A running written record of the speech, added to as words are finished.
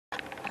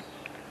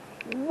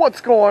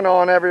What's going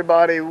on,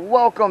 everybody?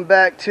 Welcome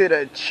back to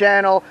the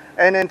channel,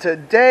 and in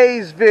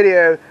today's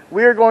video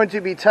we're going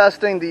to be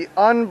testing the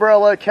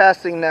umbrella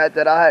casting net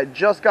that I had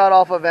just got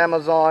off of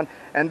Amazon.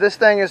 And this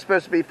thing is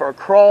supposed to be for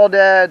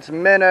crawdads,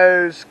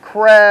 minnows,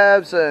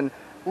 crabs, and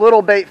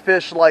little bait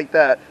fish like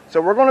that. So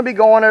we're going to be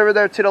going over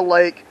there to the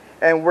lake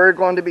and we're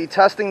going to be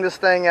testing this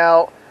thing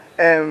out.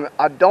 And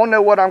I don't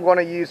know what I'm going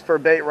to use for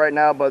bait right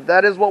now, but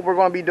that is what we're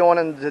going to be doing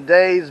in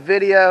today's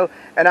video.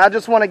 And I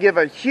just want to give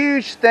a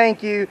huge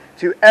thank you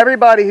to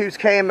everybody who's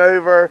came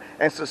over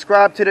and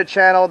subscribed to the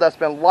channel, that's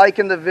been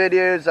liking the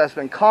videos, that's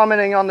been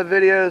commenting on the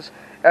videos.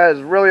 That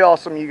is really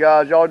awesome, you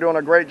guys. Y'all are doing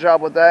a great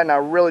job with that, and I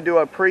really do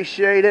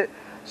appreciate it.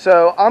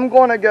 So I'm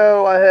going to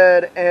go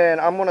ahead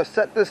and I'm going to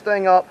set this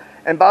thing up.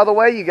 And by the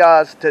way, you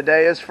guys,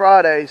 today is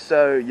Friday,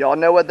 so y'all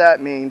know what that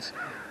means.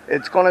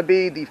 It's going to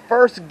be the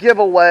first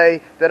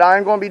giveaway that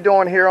I'm going to be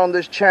doing here on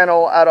this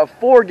channel out of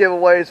 4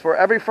 giveaways for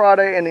every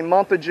Friday in the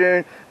month of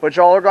June. But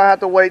y'all are going to have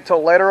to wait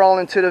till later on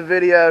into the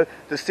video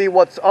to see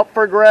what's up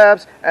for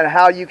grabs and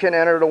how you can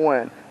enter to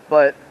win.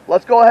 But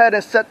let's go ahead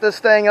and set this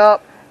thing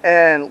up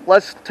and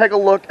let's take a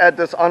look at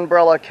this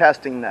umbrella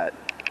casting net.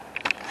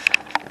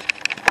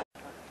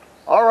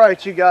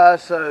 Alright, you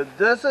guys, so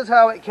this is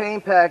how it came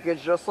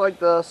packaged, just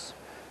like this.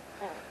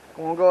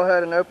 I'm going to go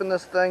ahead and open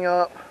this thing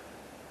up.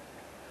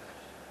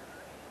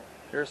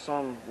 Here's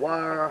some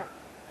wire.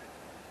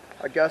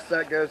 I guess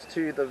that goes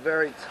to the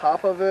very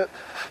top of it.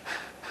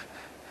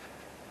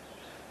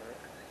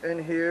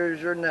 And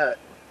here's your net.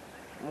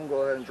 I'm going to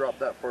go ahead and drop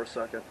that for a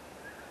second.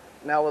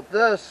 Now with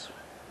this,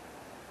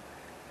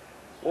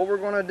 what we're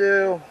going to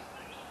do,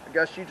 I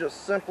guess you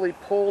just simply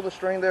pull the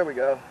string. There we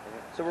go.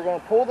 So we're going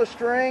to pull the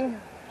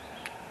string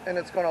and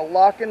it's going to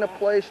lock into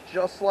place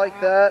just like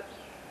that.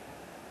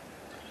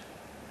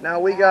 Now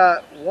we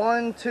got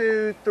 1,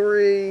 2,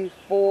 3,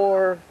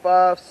 4,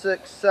 5,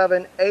 6,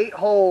 7, 8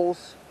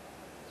 holes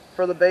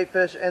for the bait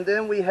fish, and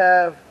then we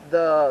have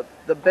the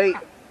bait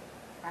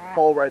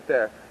hole right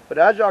there. But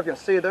as y'all can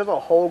see, there's a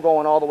hole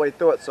going all the way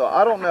through it, so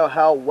I don't know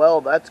how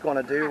well that's going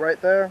to do right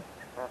there.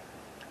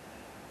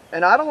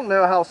 And I don't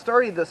know how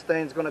sturdy this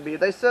thing's going to be.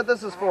 They said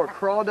this is for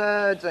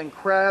crawdads and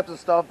crabs and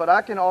stuff, but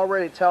I can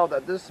already tell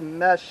that this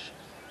mesh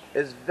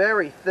is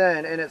very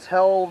thin and it's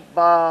held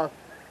by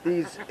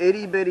these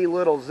itty bitty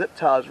little zip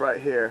ties right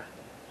here.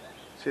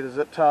 See the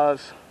zip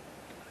ties?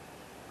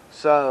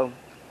 So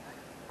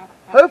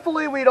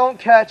hopefully we don't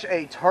catch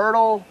a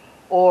turtle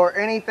or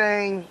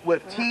anything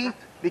with teeth,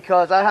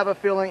 because I have a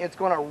feeling it's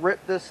going to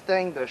rip this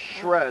thing to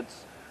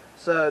shreds.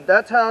 So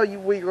that's how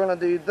we're going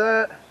to do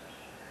that.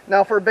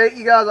 Now for bait,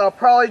 you guys, I'll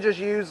probably just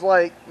use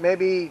like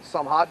maybe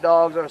some hot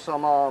dogs or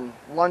some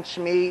lunch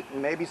meat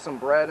and maybe some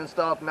bread and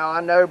stuff. Now I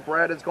know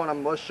bread is going to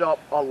mush up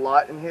a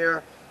lot in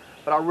here,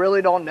 but I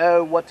really don't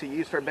know what to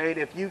use for bait.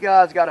 If you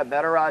guys got a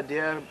better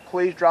idea,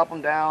 please drop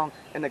them down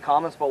in the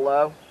comments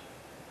below.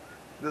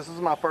 This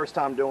is my first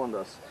time doing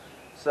this.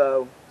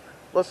 So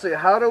let's see,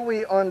 how do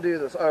we undo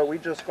this? Oh, we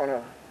just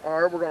gonna, all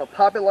right, we're gonna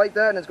pop it like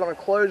that and it's gonna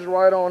close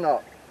right on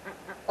up.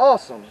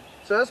 Awesome.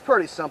 So that's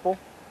pretty simple.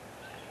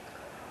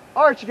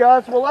 All right, you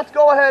guys, well, let's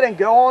go ahead and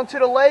go on to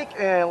the lake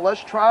and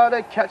let's try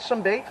to catch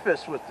some bait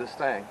fish with this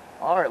thing.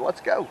 All right,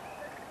 let's go.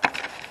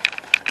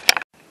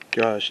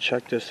 Guys,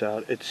 check this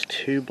out. It's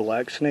 2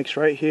 black snakes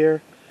right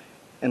here,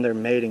 and they're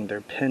mating. They're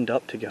pinned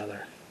up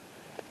together.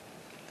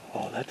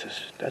 Oh, that's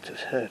his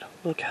head.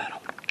 Look at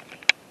him.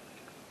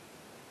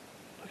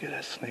 Look at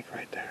that snake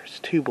right there. It's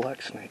 2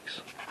 black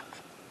snakes.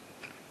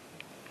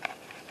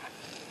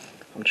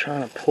 I'm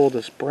trying to pull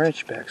this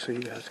branch back so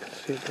you guys can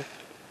see it.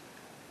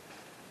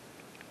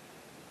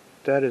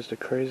 That is the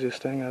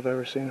craziest thing I've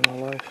ever seen in my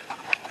life.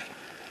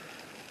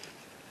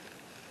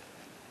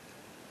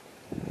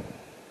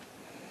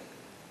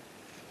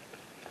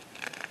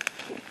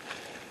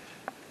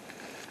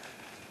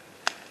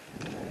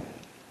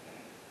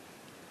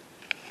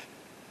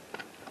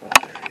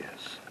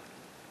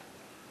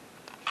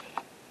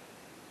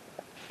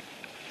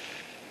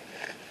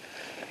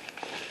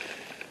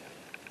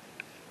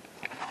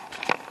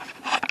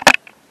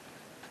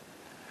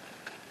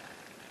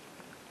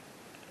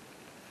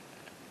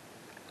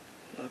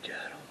 Look at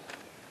him.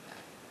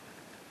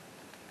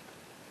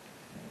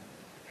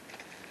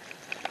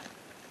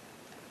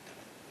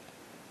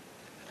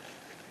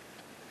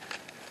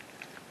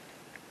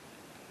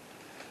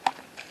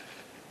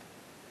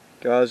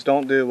 Guys,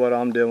 don't do what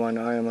I'm doing.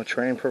 I am a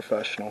trained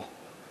professional.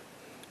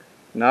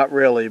 Not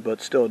really, but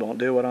still, don't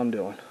do what I'm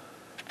doing.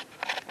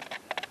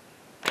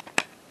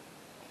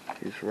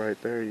 He's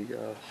right there, you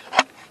guys.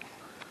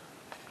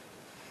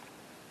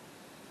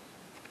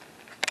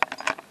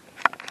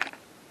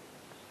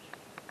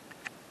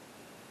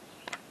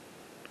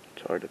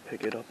 It's hard to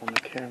pick it up on the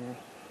camera.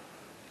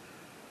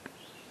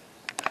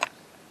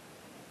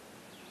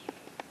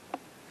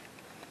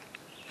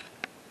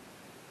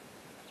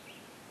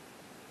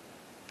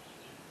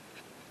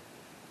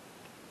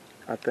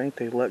 I think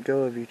they let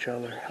go of each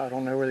other. I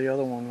don't know where the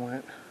other one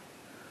went.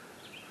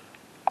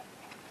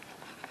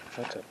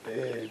 That's a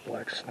big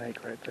black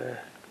snake right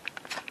there.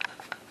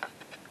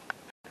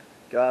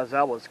 Guys,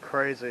 that was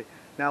crazy.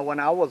 Now, when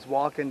I was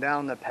walking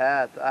down the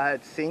path, I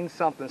had seen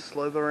something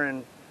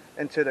slithering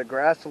into the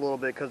grass a little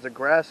bit, because the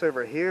grass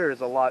over here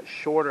is a lot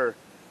shorter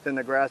than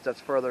the grass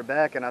that's further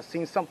back, and I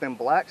seen something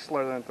black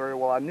slithering through.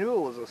 Well, I knew it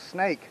was a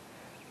snake,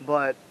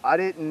 but I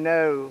didn't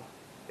know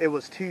it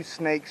was two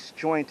snakes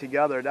joined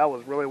together. That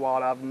was really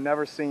wild. I've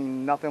never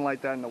seen nothing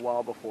like that in the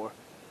wild before.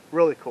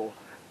 Really cool.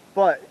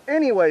 But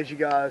anyways, you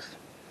guys,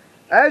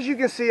 as you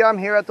can see, I'm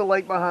here at the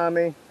lake behind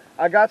me.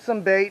 I got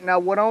some bait. Now,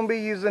 what I'm gonna be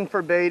using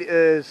for bait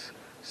is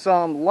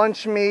some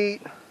lunch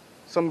meat,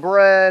 some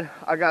bread.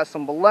 I got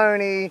some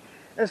bologna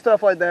and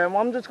stuff like that. And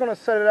I'm just gonna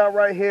set it out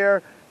right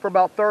here for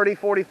about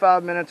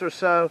 30-45 minutes or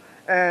so,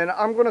 and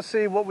I'm gonna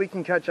see what we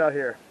can catch out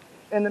here.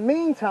 In the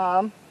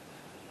meantime,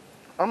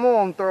 I'm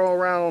gonna throw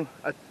around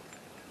a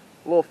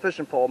little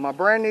fishing pole, my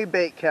brand new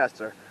bait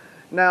caster.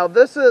 Now,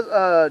 this is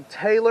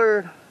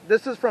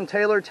this is from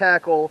Taylor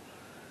Tackle.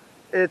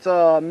 It's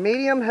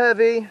medium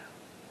heavy,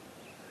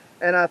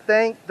 and I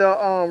think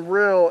the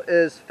reel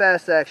is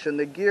fast action.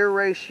 The gear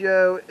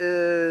ratio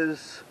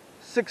is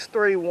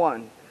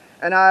 6:3:1,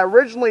 and I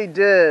originally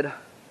did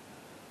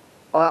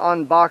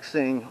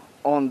unboxing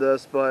on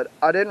this, but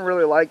I didn't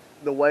really like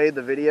the way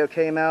the video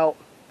came out,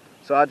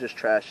 so I just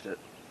trashed it.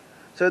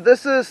 So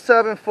this is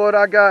 7 foot.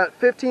 I got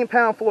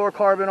 15-pound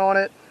fluorocarbon on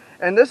it,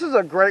 and this is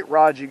a great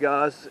rod, you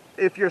guys.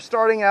 If you're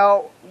starting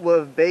out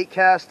with bait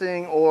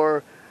casting,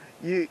 or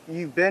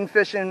you've been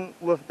fishing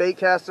with bait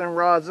casting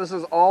rods, this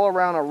is all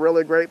around a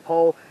really great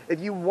pole. If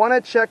you want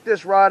to check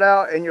this rod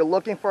out and you're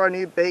looking for a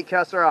new bait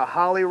caster, I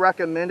highly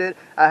recommend it.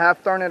 I have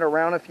thrown it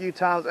around a few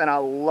times, and I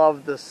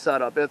love this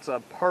setup. It's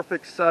a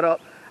perfect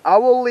setup. I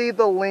will leave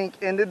the link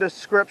in the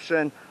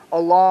description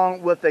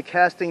along with the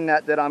casting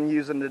net that I'm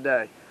using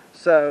today.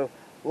 So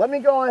let me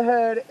go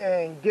ahead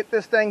and get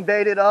this thing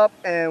baited up,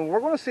 and we're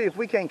going to see if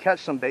we can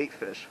catch some bait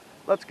fish.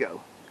 Let's go.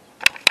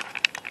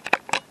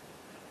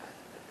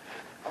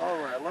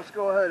 Alright, let's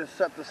go ahead and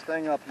set this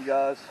thing up, you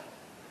guys.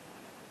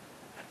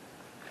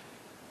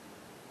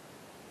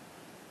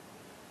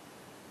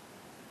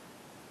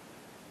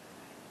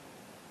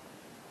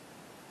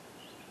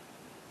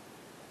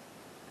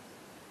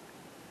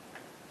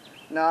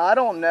 Now, I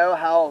don't know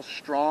how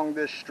strong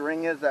this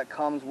string is that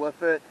comes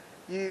with it.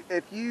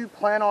 If you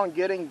plan on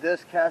getting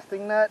this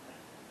casting net,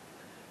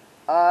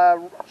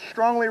 I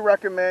strongly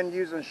recommend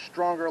using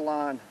stronger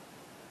line.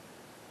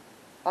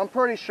 I'm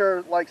pretty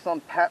sure like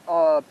some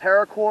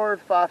paracord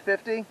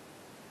 550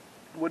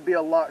 would be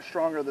a lot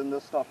stronger than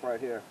this stuff right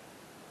here.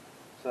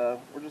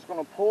 So we're just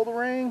going to pull the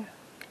ring.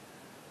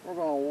 We're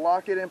going to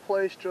lock it in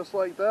place just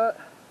like that.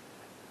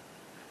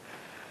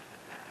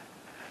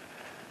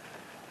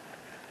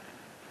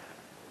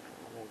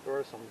 I'm going to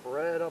throw some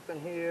bread up in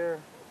here.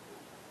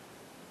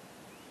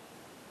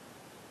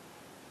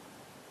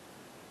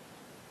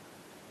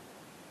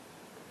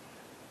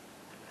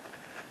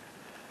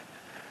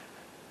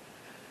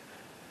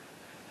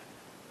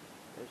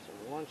 There's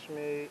some lunch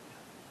meat.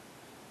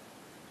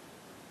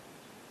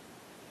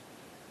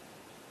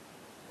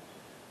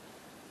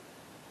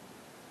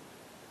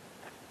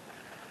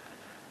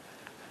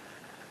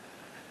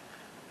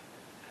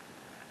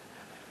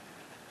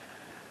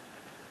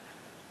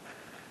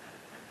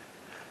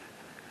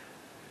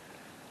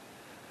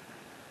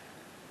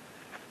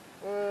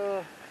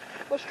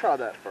 Let's try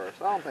that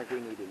first. I don't think we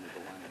need any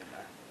bologna in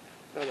there.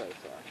 Throw that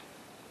aside.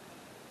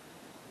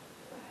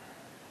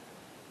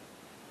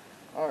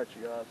 Alright,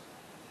 you guys.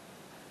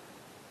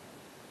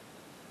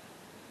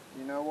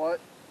 You know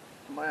what?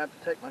 I might have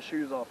to take my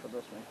shoes off for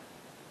this one.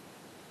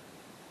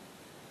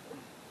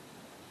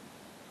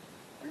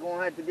 We're going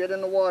to have to get in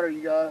the water,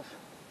 you guys.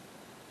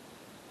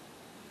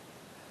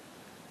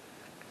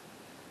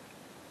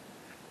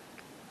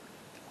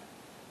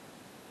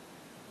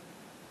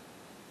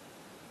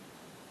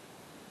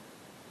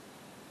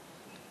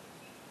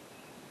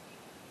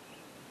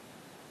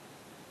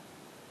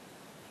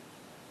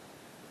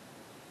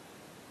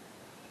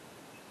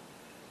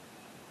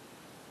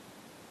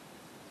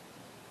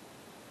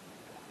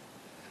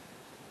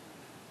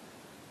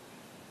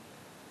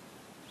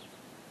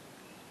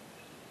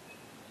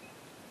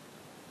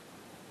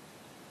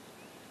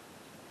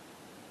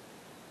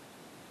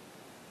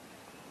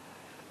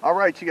 All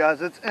right, you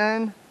guys, it's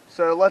in.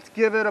 So let's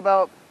give it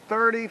about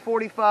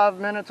 30-45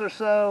 minutes or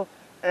so,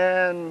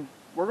 and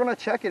we're gonna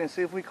check it and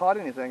see if we caught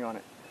anything on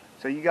it.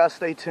 So you guys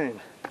stay tuned.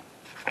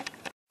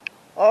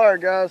 All right,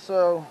 guys,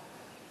 so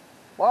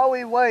while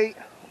we wait,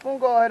 I'm gonna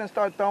go ahead and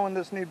start throwing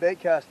this new bait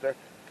caster.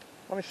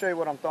 Let me show you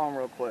what I'm throwing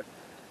real quick.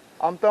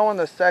 I'm throwing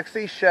the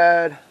Sexy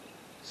Shad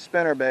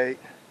spinnerbait,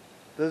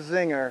 the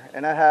Zinger,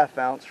 and a 1/2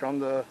 ounce from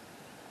the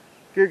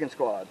Guggen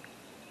Squad.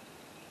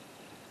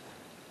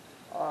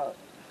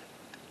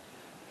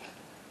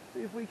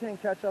 See if we can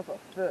catch up a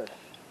fish.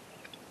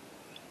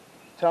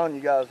 I'm telling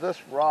you guys,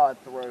 this rod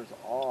throws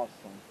awesome.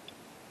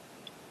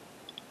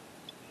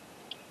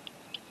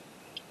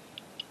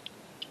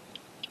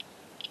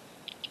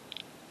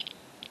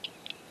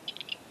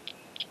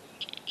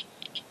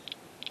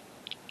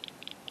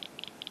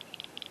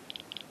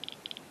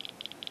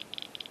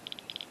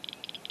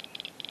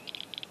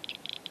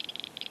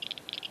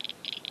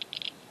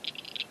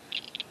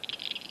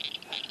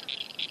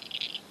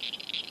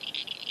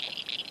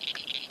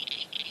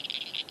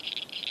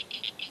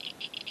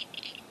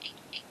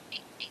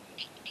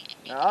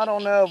 Now, I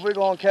don't know if we're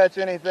going to catch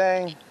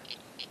anything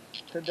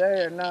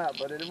today or not,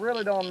 but it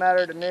really don't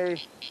matter to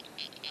me,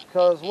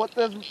 because what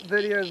this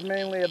video is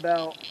mainly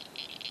about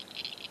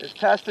is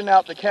testing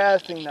out the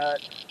casting nut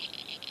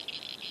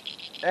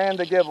and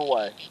the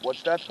giveaway,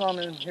 which that's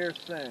coming here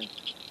soon.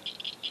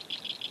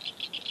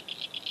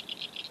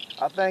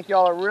 I think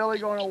y'all are really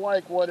going to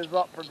like what is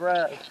up for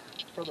grabs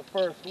for the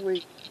first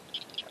week.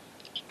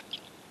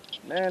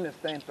 Man, this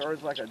thing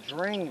throws like a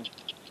dream.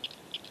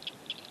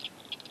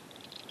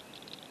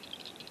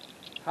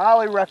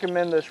 Highly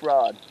recommend this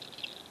rod.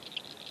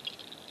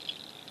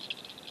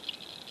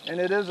 And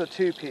it is a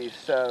two-piece,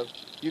 so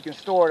you can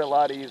store it a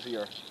lot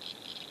easier.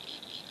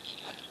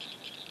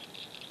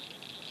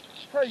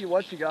 Tell you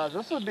what, you guys,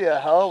 this would be a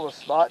hell of a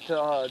spot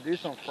to do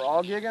some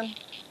frog gigging.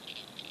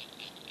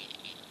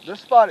 This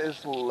spot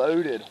is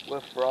loaded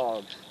with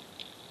frogs.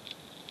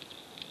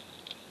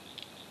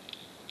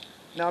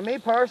 Now, me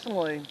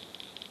personally,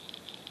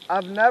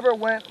 I've never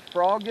went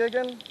frog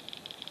gigging,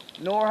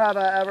 nor have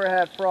I ever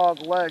had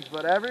frog legs,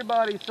 but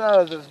everybody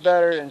says it's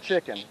better than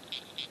chicken.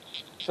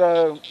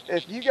 So,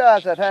 if you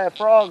guys have had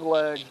frog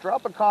legs,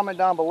 drop a comment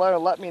down below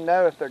and let me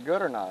know if they're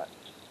good or not,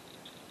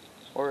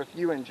 or if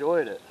you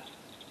enjoyed it.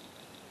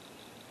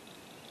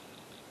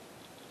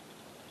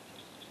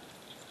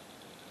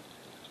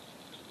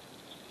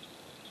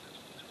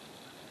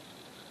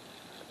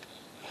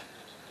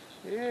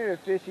 Here,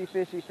 fishy,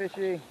 fishy,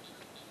 fishy.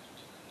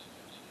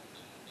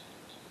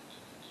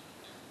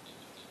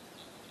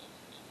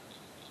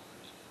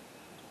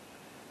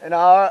 And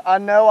I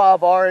know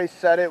I've already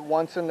said it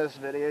once in this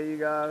video, you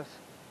guys,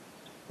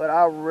 but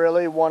I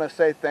really want to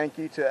say thank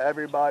you to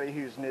everybody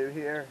who's new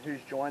here, who's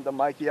joined the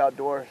Mikey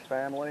Outdoors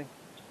family.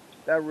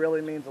 That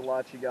really means a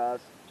lot, you guys.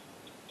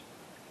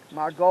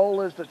 My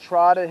goal is to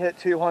try to hit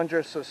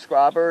 200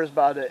 subscribers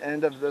by the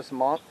end of this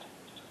month.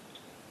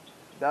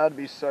 That would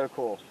be so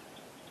cool.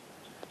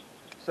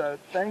 So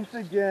thanks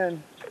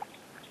again.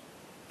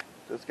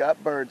 Just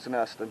got birds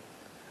nesting.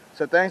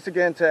 So thanks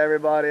again to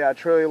everybody. I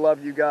truly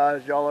love you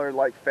guys. Y'all are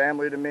like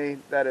family to me.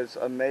 That is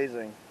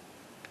amazing.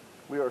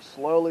 We are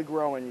slowly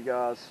growing, you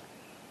guys.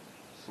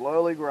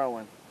 Slowly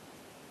growing.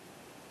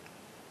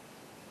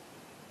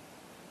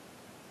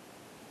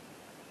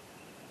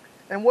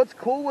 And what's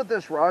cool with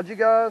this rod, you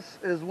guys,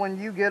 is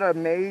when you get a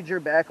major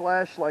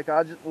backlash, like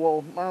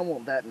well, mine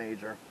wasn't that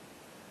major.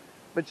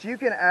 But you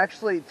can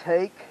actually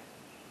take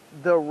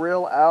the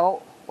reel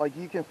out, like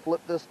you can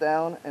flip this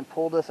down and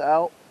pull this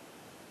out.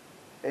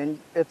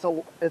 And it's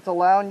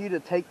allowing you to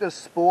take this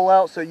spool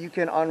out so you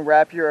can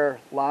unwrap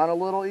your line a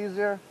little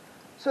easier.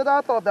 So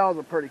I thought that was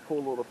a pretty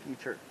cool little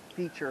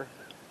feature.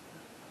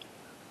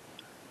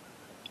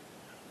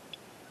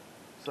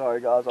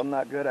 Sorry guys, I'm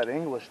not good at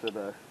English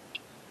today.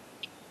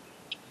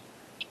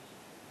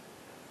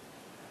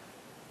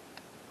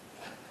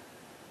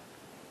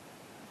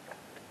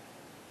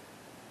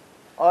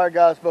 Alright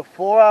guys,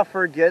 before I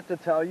forget to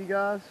tell you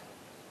guys,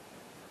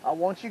 I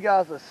want you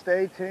guys to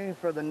stay tuned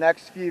for the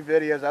next few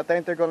videos. I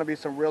think they're going to be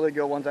some really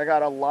good ones. I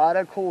got a lot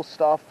of cool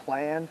stuff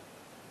planned.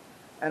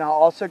 And I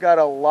also got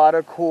a lot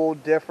of cool,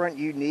 different,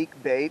 unique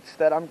baits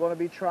that I'm going to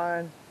be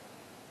trying.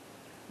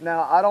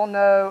 Now, I don't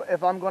know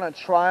if I'm going to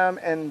try them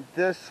in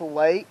this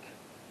lake.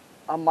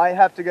 I might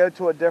have to go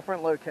to a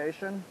different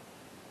location.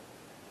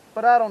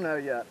 But I don't know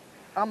yet.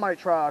 I might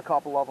try a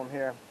couple of them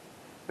here.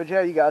 But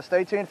yeah, you guys,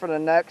 stay tuned for the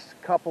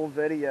next couple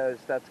videos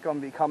that's going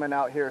to be coming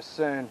out here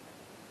soon.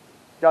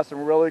 Got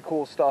some really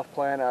cool stuff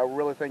planned. I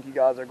really think you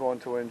guys are going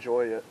to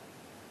enjoy it.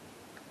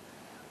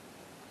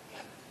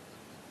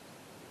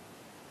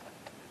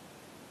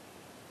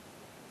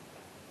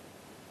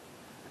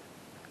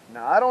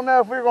 Now, I don't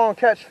know if we're going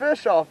to catch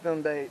fish off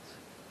them baits,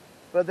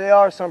 but they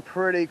are some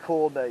pretty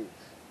cool baits.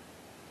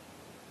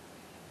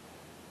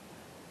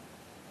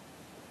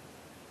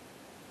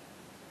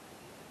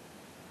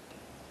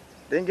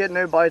 Didn't get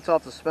no bites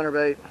off the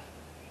spinnerbait.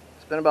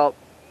 It's been about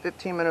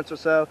 15 minutes or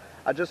so.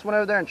 I just went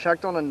over there and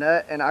checked on the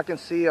net, and I can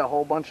see a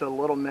whole bunch of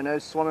little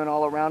minnows swimming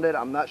all around it.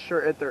 I'm not sure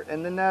if they're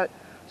in the net,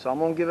 so I'm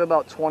going to give it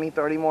about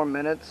 20-30 more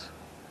minutes,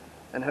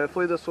 and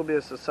hopefully this will be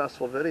a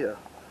successful video.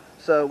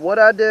 So what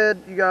I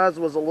did, you guys,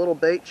 was a little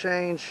bait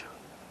change.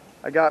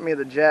 I got me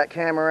the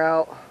jackhammer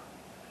out,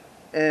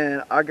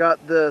 and I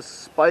got this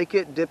Spike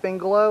It Dipping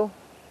Glow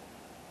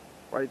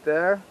right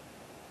there.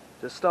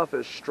 This stuff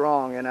is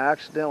strong, and I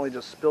accidentally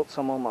just spilt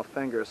some on my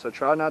fingers, so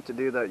try not to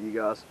do that, you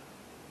guys.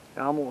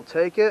 Now I'm going to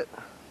take it,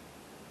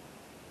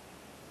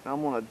 and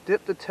I'm going to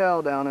dip the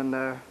tail down in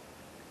there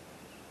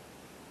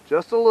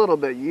just a little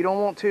bit. You don't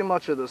want too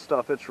much of this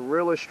stuff. It's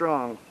really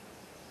strong.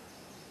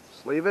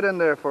 Just leave it in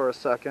there for a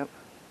second.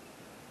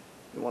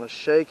 You want to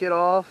shake it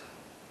off,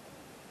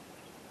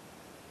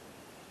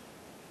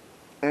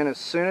 and as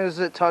soon as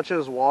it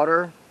touches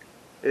water,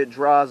 it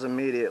dries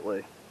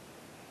immediately.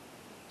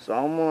 So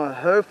I'm going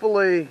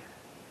to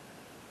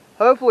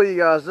hopefully you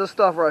guys, this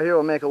stuff right here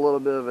will make a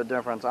little bit of a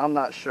difference. I'm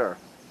not sure.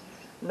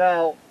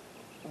 Now,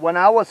 when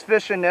I was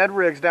fishing Ned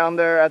rigs down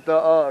there at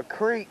the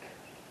creek,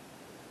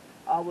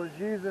 I was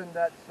using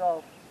that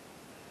stuff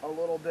a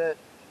little bit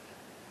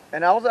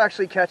And I was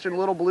actually catching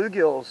little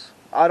bluegills.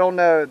 I don't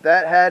know if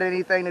that had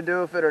anything to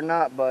do with it or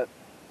not, but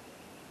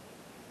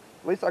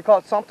at least I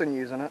caught something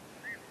using it.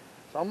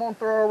 So I'm gonna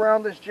throw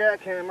around this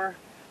jackhammer.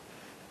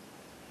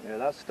 Yeah,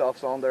 that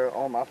stuff's on there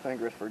on my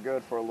fingers for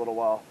good for a little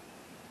while.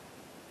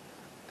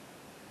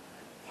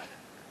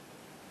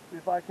 See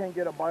if I can't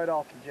get a bite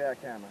off the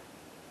jackhammer.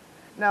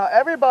 Now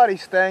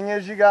everybody's thing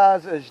is, you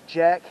guys, is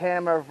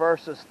jackhammer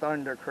versus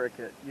thunder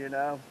cricket, you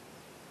know?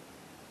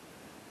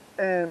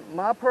 And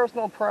my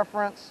personal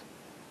preference,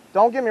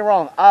 don't get me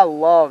wrong, I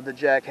love the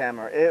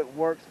jackhammer. It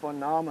works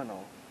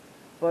phenomenal.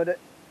 But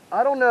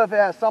I don't know if it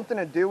has something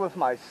to do with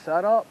my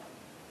setup,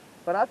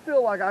 but I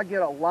feel like I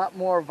get a lot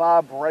more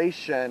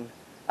vibration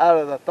out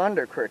of the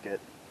thunder cricket.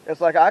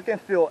 It's like I can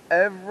feel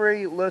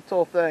every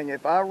little thing.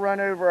 If I run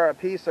over a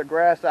piece of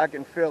grass, I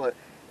can feel it.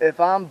 If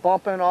I'm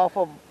bumping off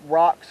of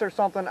rocks or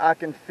something, I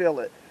can feel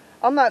it.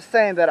 I'm not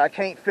saying that I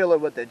can't feel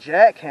it with the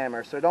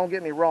jackhammer, so don't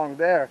get me wrong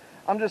there.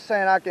 I'm just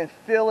saying I can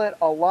feel it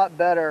a lot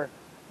better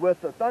with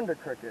the thunder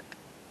cricket.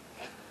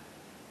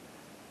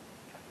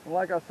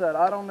 Like I said,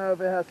 I don't know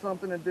if it has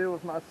something to do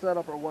with my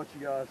setup or what,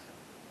 you guys.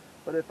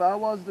 But if I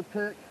was to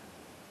pick,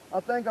 I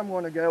think I'm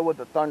going to go with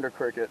the thunder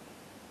cricket.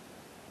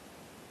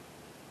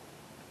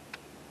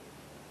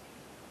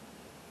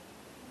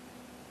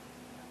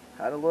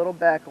 Had a little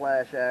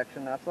backlash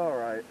action, that's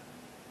alright.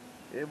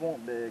 It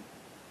won't big.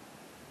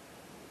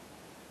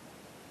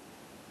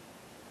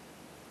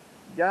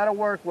 You gotta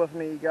work with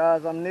me, you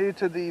guys. I'm new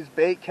to these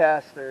bait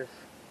casters.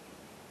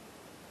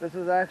 This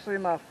is actually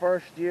my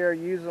first year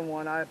using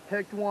one. I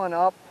picked one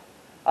up,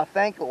 I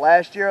think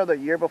last year or the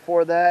year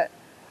before that.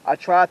 I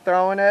tried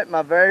throwing it.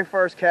 My very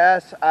first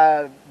cast,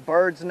 I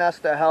bird's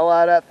nest the hell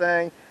out of that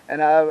thing,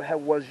 and I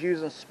was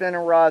using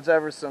spinning rods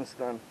ever since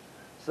then.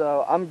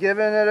 So I'm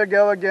giving it a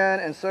go again,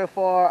 and so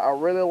far I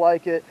really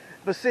like it.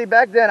 But see,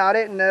 back then I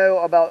didn't know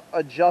about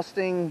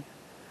adjusting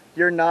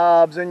your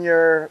knobs and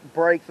your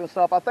brakes and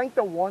stuff. I think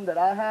the one that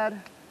I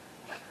had,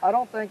 I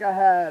don't think I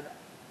had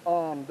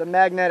the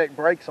magnetic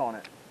brakes on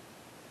it.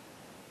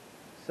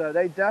 So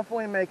they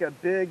definitely make a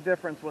big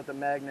difference with the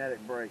magnetic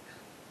brakes.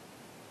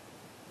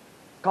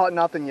 Caught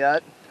nothing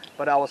yet,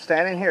 but I was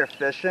standing here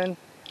fishing,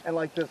 and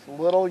like this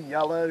little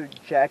yellow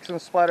Jackson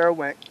spider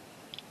went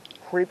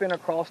creeping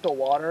across the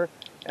water,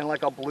 and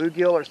like a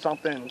bluegill or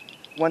something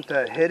went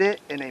to hit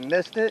it and they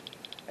missed it,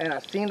 and I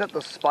seen that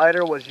the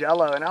spider was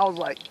yellow, and I was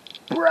like,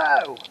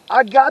 bro,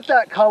 I got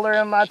that color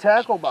in my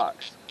tackle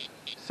box.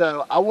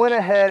 So I went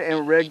ahead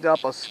and rigged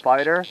up a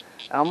spider,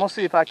 and I'm gonna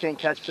see if I can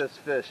catch this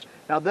fish.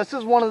 Now this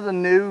is one of the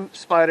new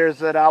spiders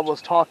that I was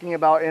talking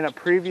about in a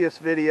previous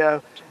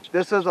video.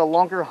 This is a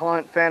Lunker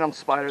Hunt Phantom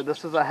spider.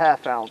 This is a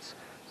 1/2 ounce.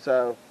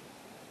 So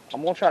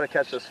I'm gonna try to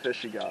catch this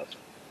fish, you guys.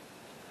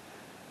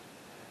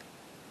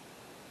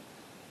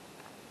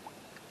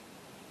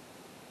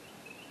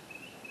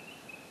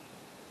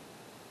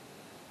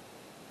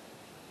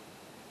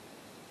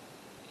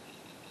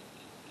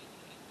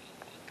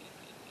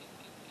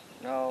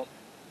 Now,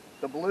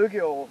 the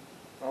bluegill,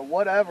 or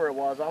whatever it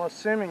was, I'm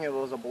assuming it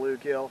was a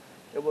bluegill,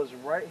 it was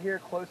right here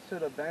close to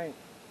the bank.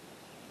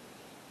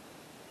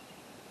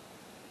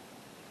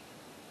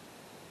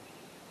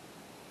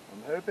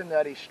 I'm hoping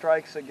that he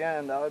strikes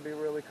again. That would be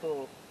really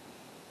cool.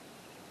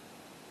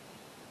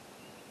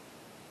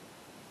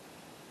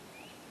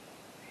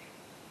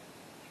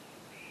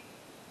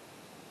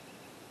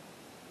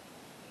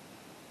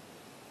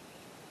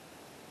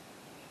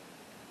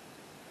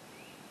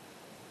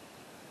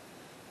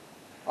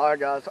 Alright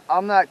guys,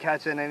 I'm not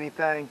catching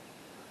anything,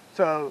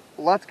 so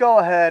let's go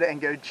ahead and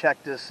go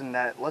check this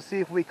net. Let's see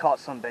if we caught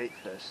some bait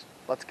fish.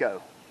 Let's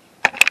go.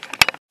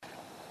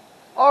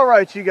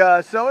 Alright you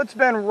guys, so it's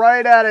been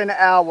right at an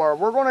hour.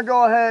 We're going to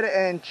go ahead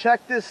and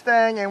check this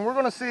thing, and we're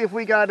going to see if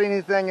we got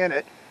anything in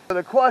it. So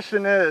the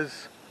question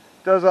is,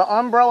 does an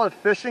umbrella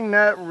fishing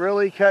net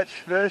really catch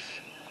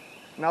fish?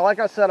 Now like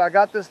I said, I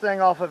got this thing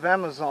off of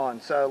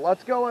Amazon, so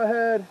let's go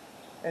ahead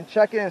and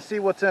check it and see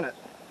what's in it.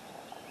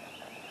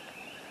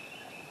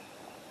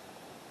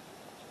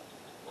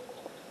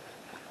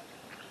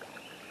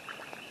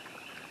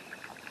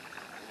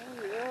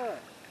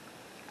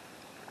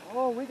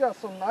 Oh, we got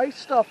some nice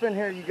stuff in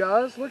here, you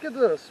guys. Look at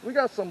this. We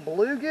got some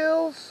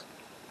bluegills.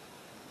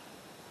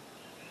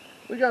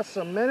 We got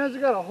some minnows.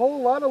 We got a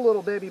whole lot of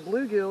little baby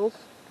bluegills.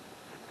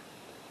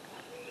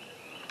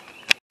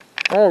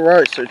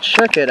 Alright, so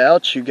check it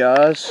out, you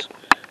guys.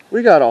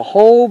 We got a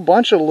whole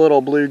bunch of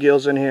little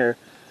bluegills in here.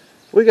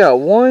 We got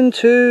 1,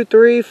 2,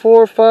 3,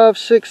 4, 5,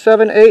 6,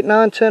 7, 8,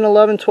 9, 10,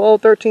 11,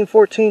 12, 13,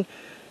 14,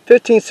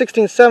 15,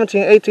 16,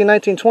 17, 18,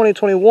 19, 20,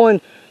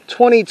 21,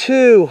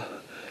 22.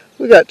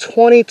 We got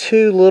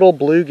 22 little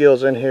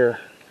bluegills in here.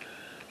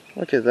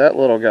 Look at that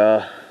little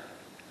guy.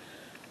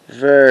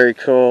 Very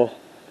cool.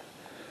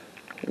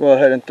 Go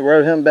ahead and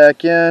throw him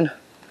back in.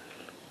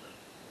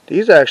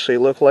 These actually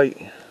look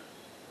like...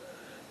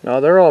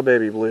 No, they're all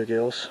baby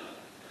bluegills.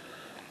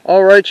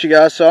 Alright you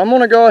guys, so I'm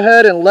going to go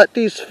ahead and let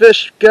these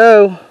fish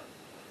go.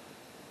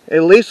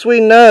 At least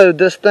we know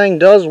this thing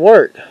does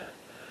work.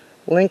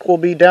 Link will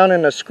be down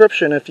in the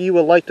description if you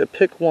would like to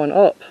pick one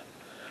up.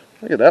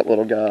 Look at that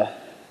little guy.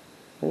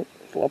 Oh,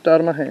 flopped out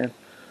of my hand.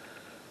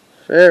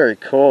 Very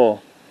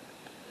cool.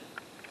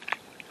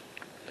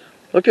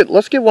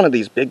 Let's get one of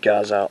these big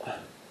guys out.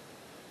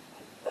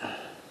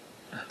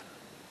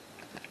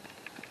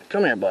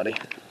 Come here, buddy.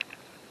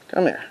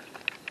 Come here.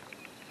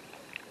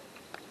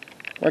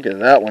 Look at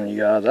that one, you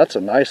guys. That's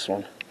a nice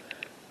one.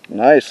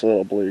 Nice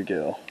little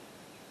bluegill.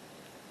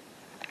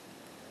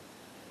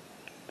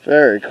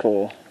 Very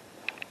cool.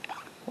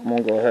 I'm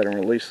going to go ahead and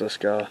release this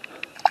guy.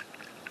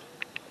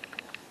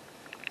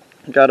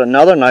 Got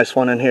another nice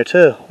one in here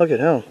too. Look at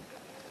him.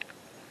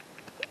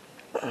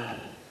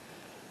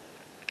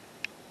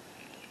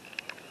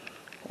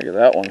 Look at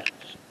that one.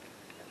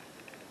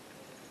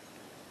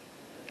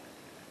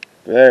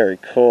 Very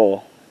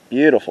cool.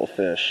 Beautiful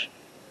fish.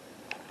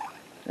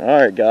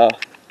 Alright, guy.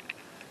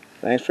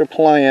 Thanks for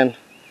playing.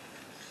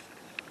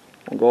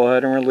 I'll go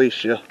ahead and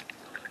release you.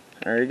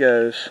 There he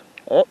goes.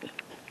 Oh.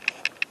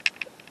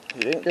 He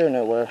didn't go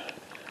nowhere.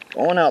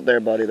 Going out there,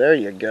 buddy. There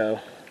you go.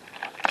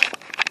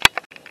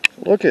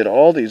 Look at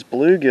all these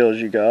bluegills,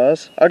 you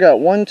guys. I got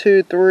 1,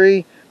 2,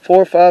 3,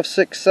 4, 5,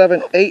 6,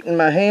 7, 8 in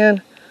my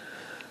hand.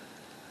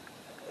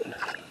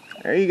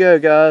 There you go,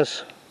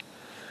 guys.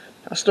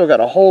 I still got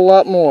a whole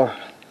lot more.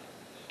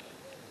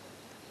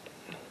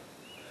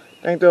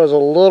 I think there was a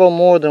little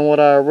more than what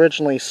I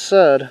originally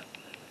said.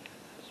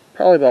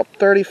 Probably about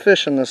 30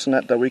 fish in this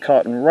net that we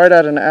caught in right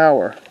at an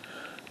hour.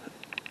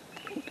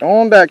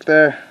 Going back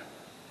there.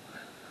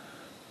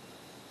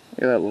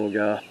 Look at that little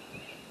guy.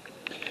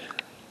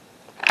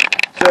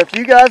 So if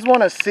you guys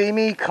want to see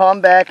me come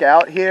back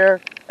out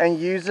here and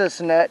use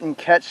this net and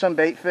catch some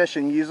bait fish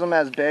and use them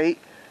as bait,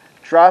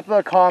 drop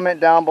a comment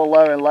down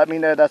below and let me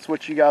know that's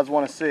what you guys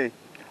want to see.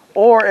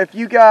 Or if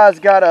you guys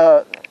got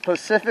a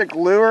specific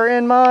lure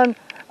in mind,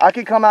 I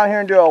could come out here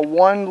and do a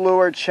 1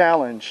 lure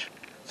challenge.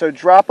 So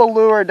drop a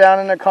lure down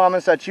in the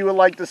comments that you would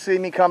like to see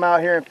me come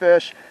out here and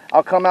fish.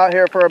 I'll come out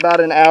here for about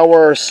an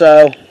hour or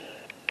so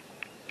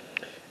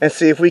and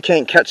see if we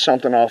can't catch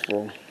something off of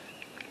them.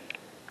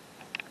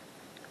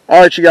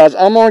 Alright, you guys,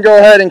 I'm going to go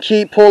ahead and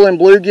keep pulling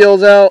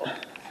bluegills out.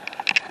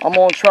 I'm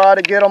going to try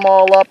to get them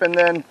all up, and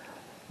then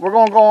we're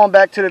going to go on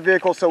back to the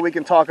vehicle so we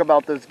can talk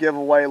about this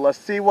giveaway. Let's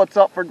see what's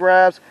up for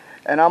grabs,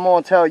 and I'm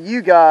going to tell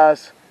you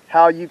guys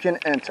how you can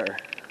enter.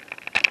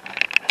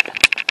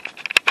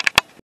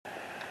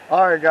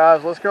 Alright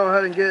guys, let's go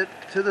ahead and get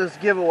to this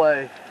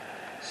giveaway.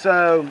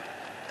 So,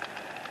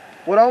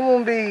 what I'm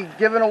going to be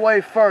giving away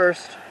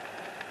first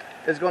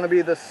is going to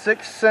be the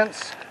 6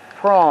 cents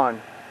prawn,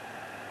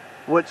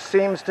 which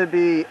seems to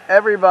be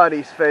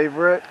everybody's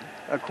favorite,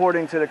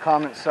 according to the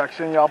comment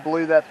section. Y'all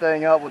blew that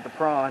thing up with the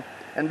prawn.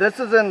 And this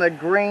is in the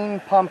green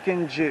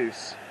pumpkin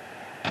juice.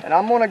 And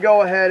I'm going to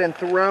go ahead and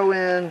throw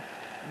in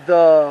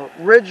the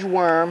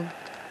ridgeworm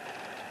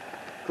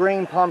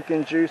green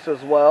pumpkin juice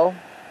as well.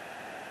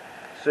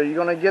 So you're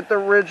going to get the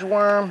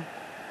ridgeworm.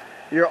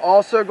 You're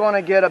also going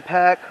to get a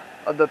pack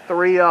of the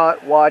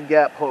 3/0 wide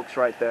gap hooks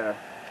right there.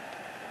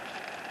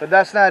 But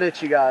that's not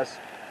it, you guys.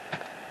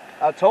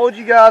 I told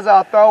you guys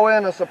I'll throw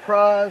in a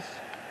surprise.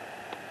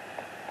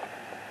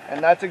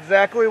 And that's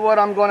exactly what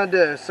I'm going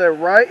to do. So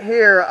right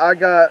here I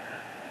got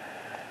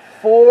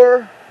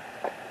 4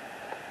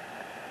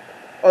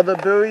 of the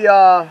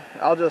Booyah.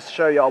 I'll just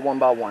show y'all one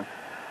by one.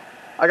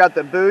 I got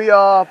the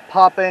Booyah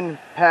Poppin'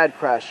 Pad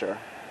Crasher.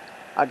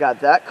 I got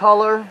that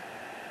color,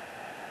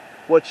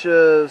 which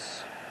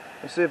is,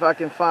 let's see if I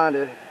can find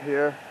it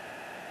here.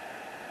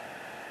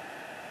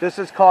 This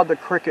is called the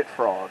Cricket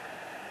Frog.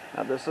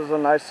 Now this is a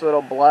nice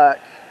little black,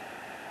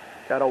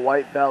 got a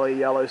white belly,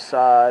 yellow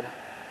side.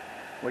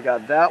 We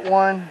got that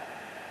one.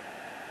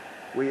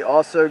 We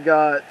also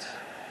got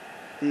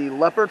the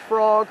Leopard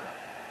Frog.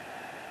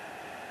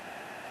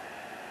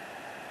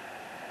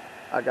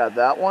 I got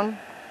that one.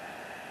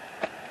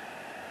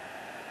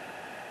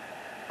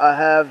 I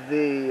have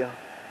the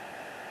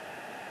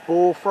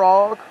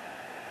Bullfrog.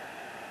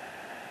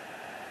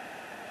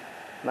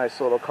 Nice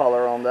little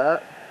color on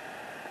that.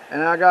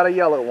 And I got a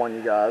yellow one,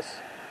 you guys.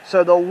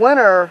 So the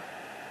winner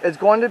is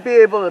going to be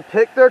able to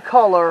pick their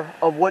color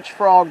of which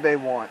frog they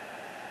want.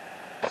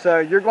 So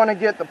you're going to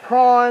get the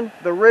prawn,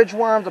 the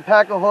ridgeworm, the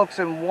pack of hooks,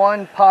 and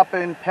 1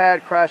 Poppin'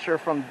 Pad Crasher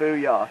from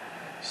Booyah.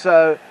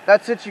 So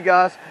that's it, you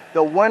guys.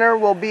 The winner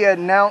will be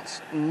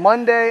announced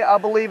Monday, I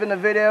believe, in the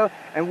video.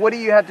 And what do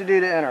you have to do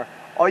to enter?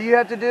 All you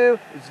have to do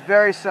is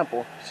very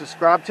simple.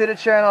 Subscribe to the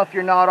channel if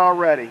you're not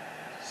already.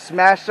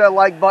 Smash that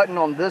like button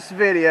on this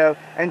video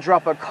and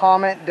drop a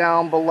comment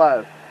down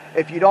below.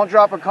 If you don't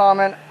drop a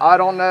comment, I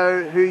don't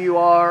know who you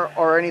are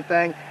or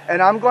anything,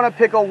 and I'm going to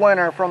pick a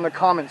winner from the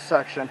comment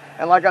section.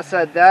 And like I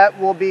said, that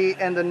will be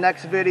in the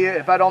next video.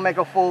 If I don't make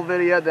a full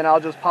video, then I'll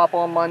just pop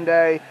on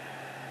Monday,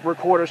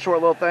 record a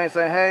short little thing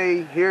saying,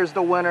 hey, here's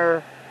the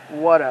winner,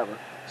 whatever.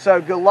 So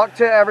good luck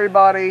to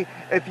everybody.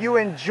 If you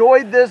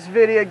enjoyed this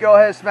video, go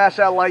ahead and smash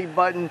that like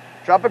button.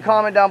 Drop a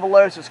comment down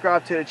below.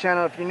 Subscribe to the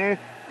channel if you're new.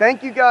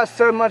 Thank you guys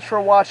so much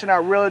for watching. I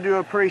really do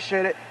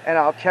appreciate it, and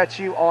I'll catch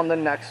you on the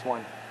next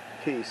one.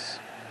 Peace.